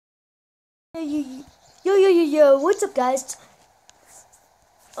Yo, what's up, guys?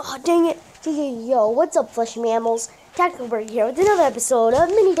 Oh, dang it. Yo, what's up, flesh mammals? Tacticalberg here with another episode of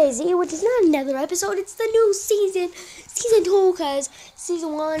MiniDayz, which is not another episode, it's the new season 2, because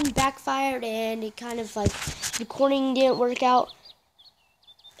season 1 backfired, and it kind of, recording didn't work out,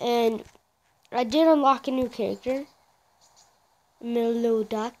 and I did unlock a new character, a little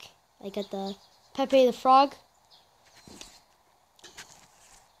duck. I got the Pepe the Frog.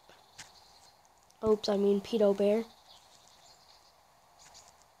 Oops, I mean Pedo Bear.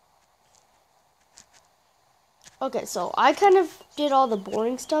 Okay, so I kind of did all the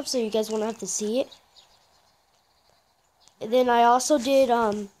boring stuff, so you guys won't have to see it. And then I also figured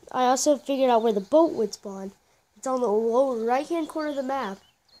out where the boat would spawn. It's on the lower right-hand corner of the map.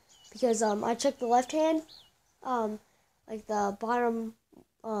 Because, I checked the left hand, like the bottom,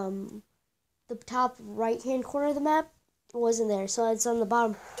 the top right-hand corner of the map, it wasn't there. So it's on the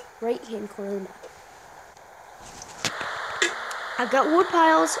bottom right-hand corner of the map. I've got wood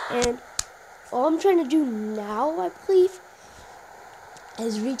piles, and all I'm trying to do now, I believe,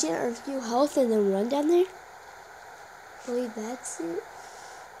 is regenerate a few health and then run down there. I believe that's it.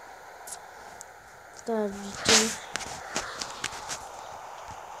 It's gonna regen.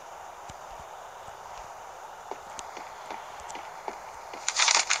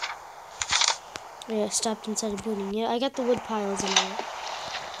 Yeah, I stopped inside a building. Yeah, I got the wood piles in there.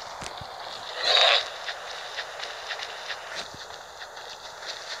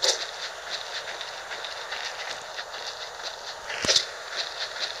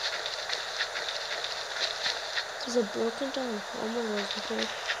 There's a broken down Homer over here.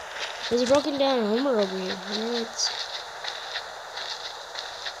 There's a broken down Homer over here. No, it's...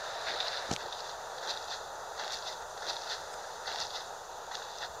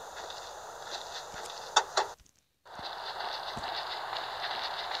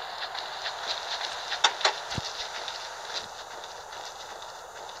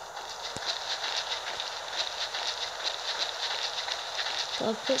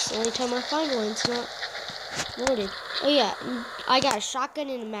 Of course, the only time I find one, it's not loaded. Oh yeah, I got a shotgun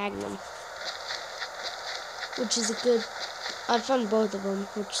and a magnum, which is a good. I found both of them,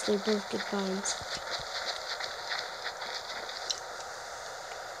 which they're both good finds.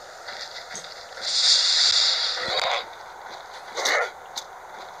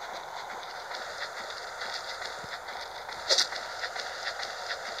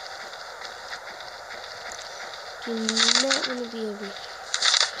 Do not want to be over here.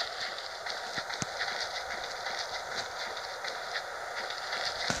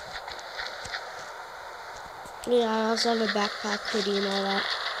 Yeah, I also have a backpack, hoodie, and all that.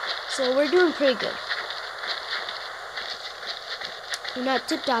 So we're doing pretty good. We're not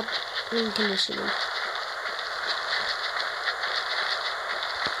tip-top in conditioning.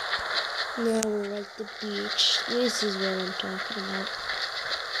 Now we're at the beach. This is what I'm talking about.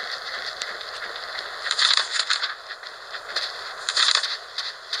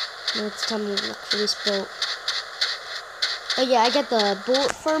 Now it's time to look for this boat. Oh yeah, I got the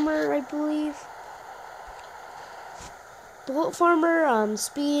bullet farmer, I believe. Bullet farmer,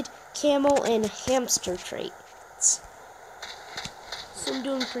 speed, camel, and hamster traits. So I'm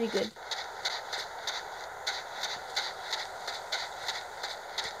doing pretty good.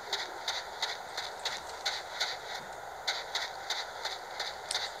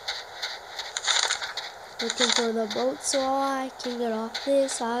 Looking for the boat so I can get off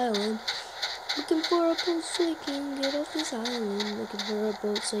this island. Looking for a boat so I can get off this island. Looking for a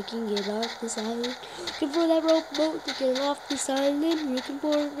boat so I can get off this island. Looking for that rope boat to get off this island. Looking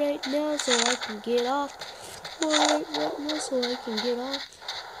for it right now so I can get off. Right now so I can get off.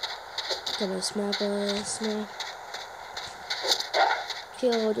 Gonna snap.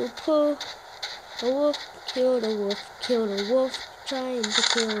 Kill the wolf. A wolf. Kill the wolf. Kill the wolf. Trying to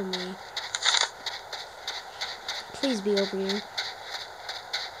kill me. Please be over here.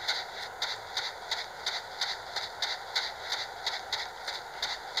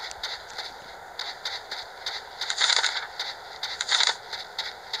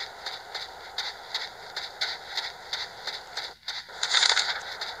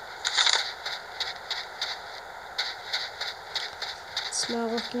 It's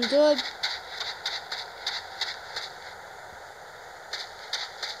not looking good.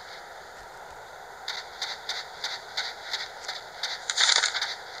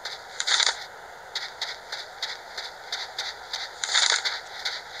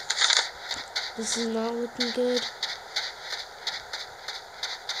 This is not looking good.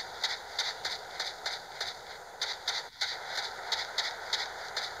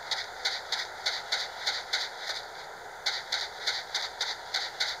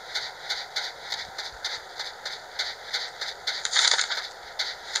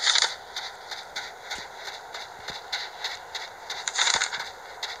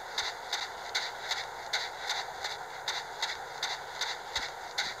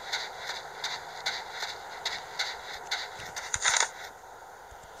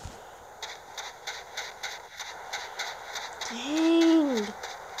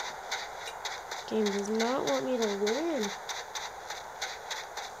 not want me to win.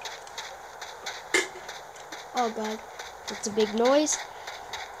 Oh god, that's a big noise.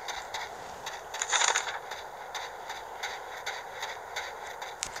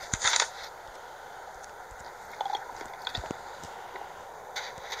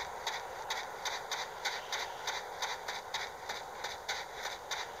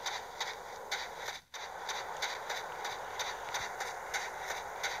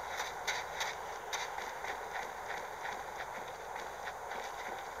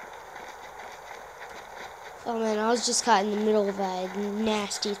 Oh man, I was just caught in the middle of a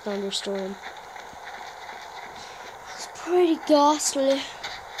nasty thunderstorm. It's pretty ghastly.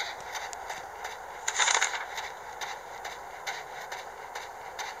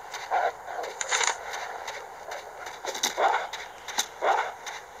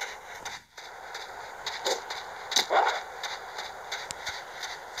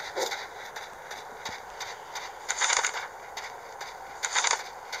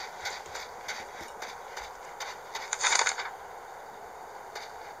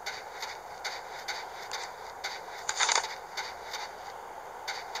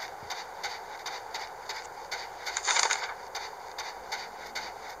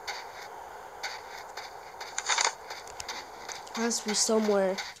 It has to be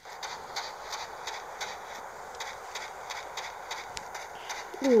somewhere.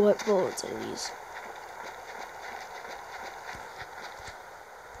 Ooh, what bullets are these?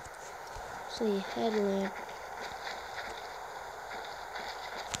 Actually, headlamp.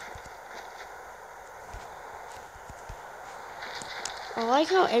 I like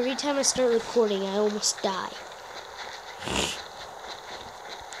how every time I start recording, I almost die.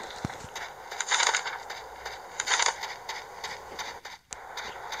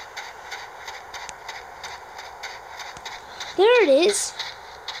 There it is.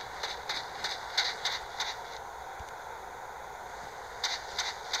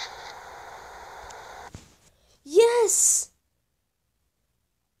 Yes!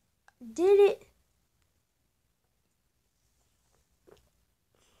 Did it.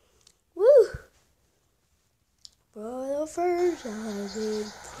 Woo! For the first time in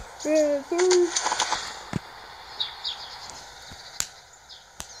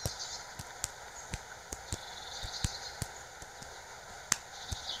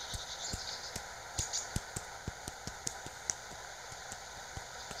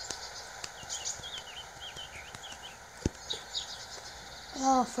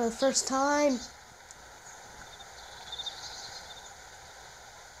oh, for the first time.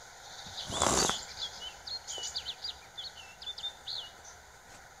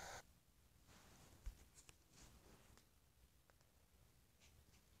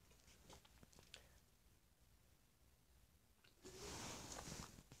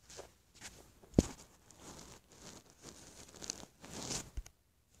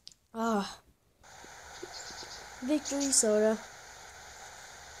 Ah, victory soda.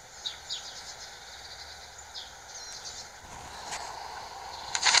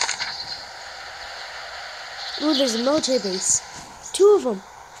 Ooh, there's a military base. 2 of them.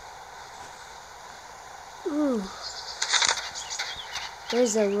 Ooh.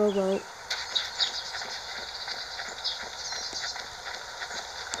 There's a rowboat.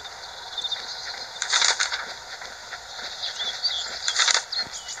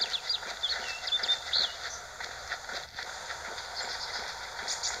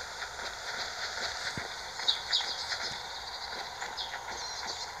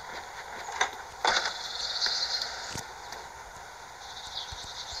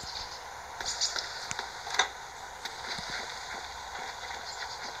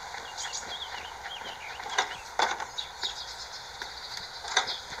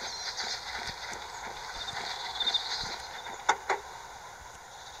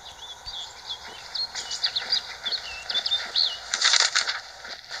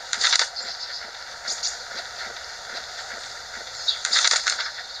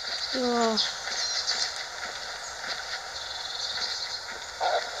 Oh.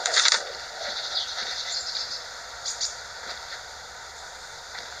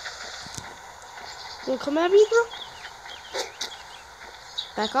 You wanna come at me, bro?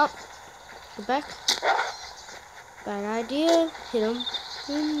 Back up. Go back. Bad idea. Hit him.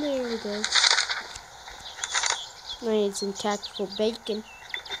 And there we go. I need some tactical bacon.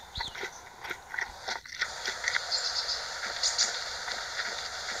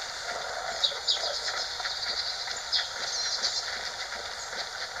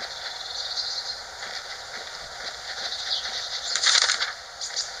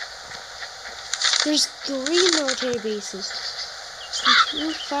 There's 3 military bases and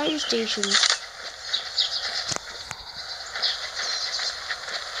 2 fire stations.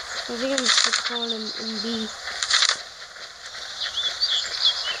 I think I'm still calling him in B.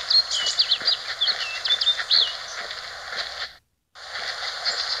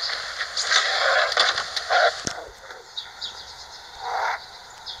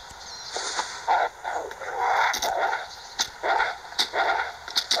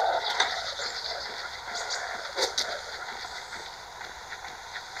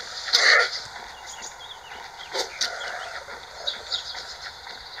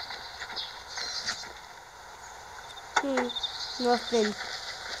 Nothing.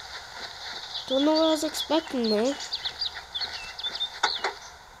 Don't know what I was expecting there.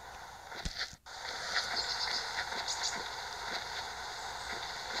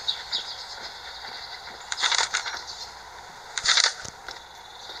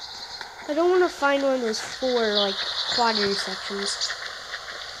 I don't want to find one of those 4 like quadrant sections.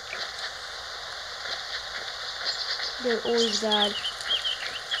 They're always bad.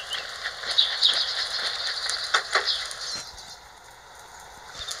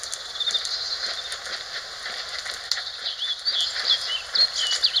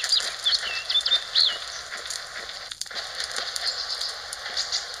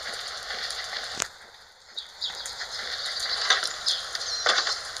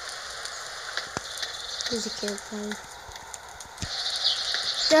 There's a campfire.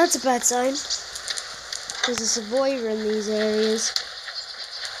 That's a bad sign. There's a survivor in these areas.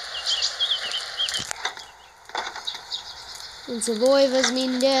 And survivors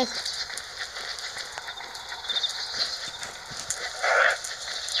mean death.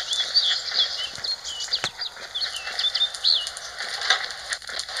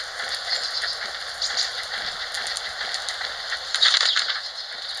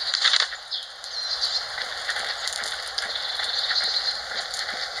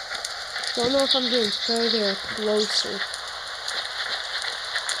 Don't know if I'm getting further or closer.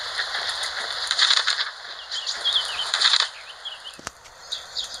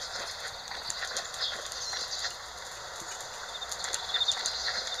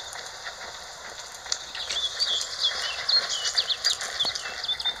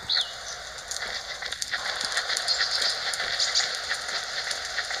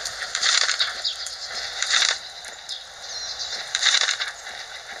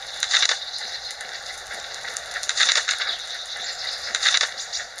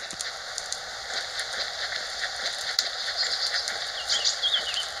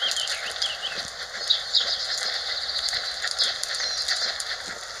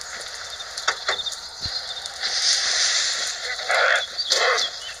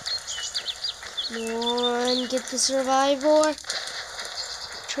 Come on, get the survivor.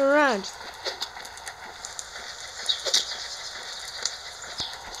 Turn around.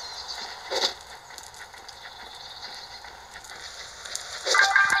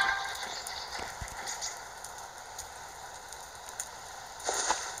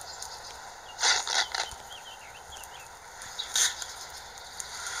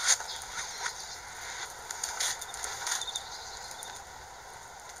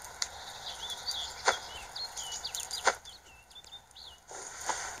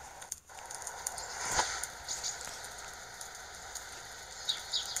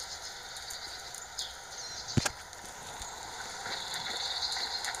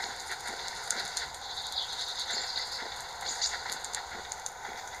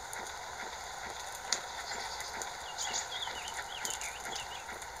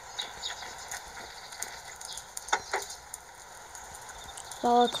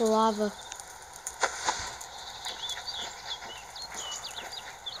 Balaclava.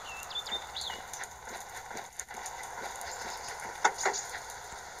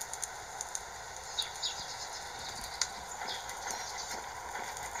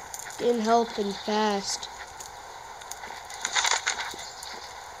 Getting helping fast.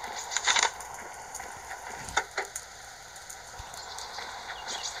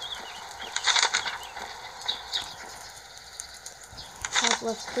 Top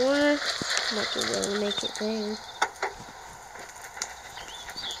left corner. Not gonna be able to make it there.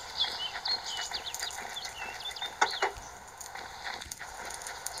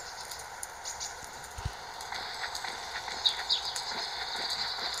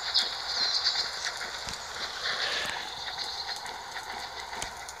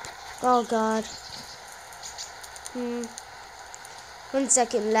 Oh God. 1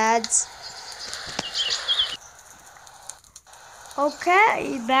 second, lads.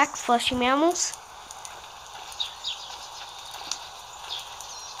 Okay, back, fleshy mammals.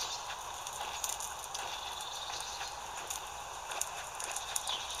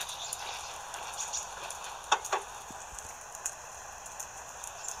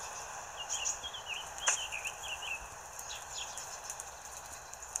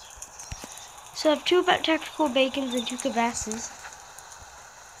 So I have 2 tactical bacons and 2 kibasses.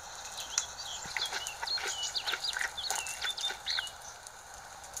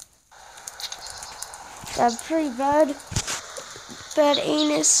 I have pretty bad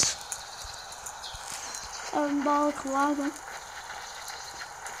anus. Balaclava.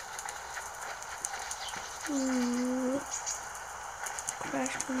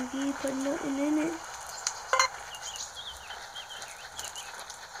 Crash McGee, put nothing in it.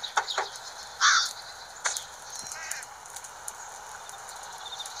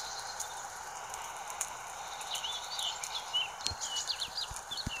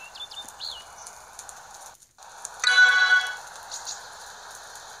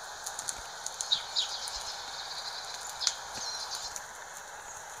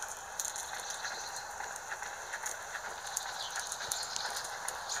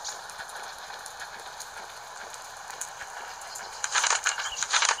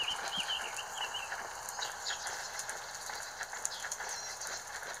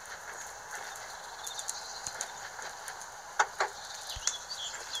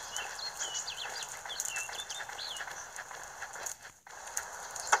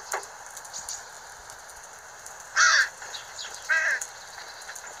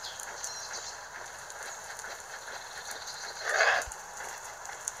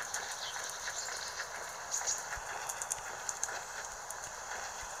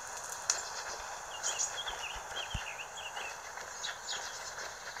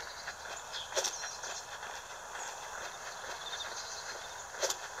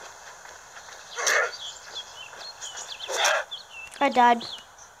 I died.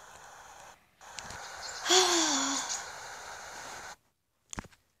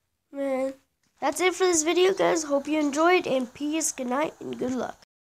 Man, that's it for this video, guys. Hope you enjoyed, and peace, good night, and good luck.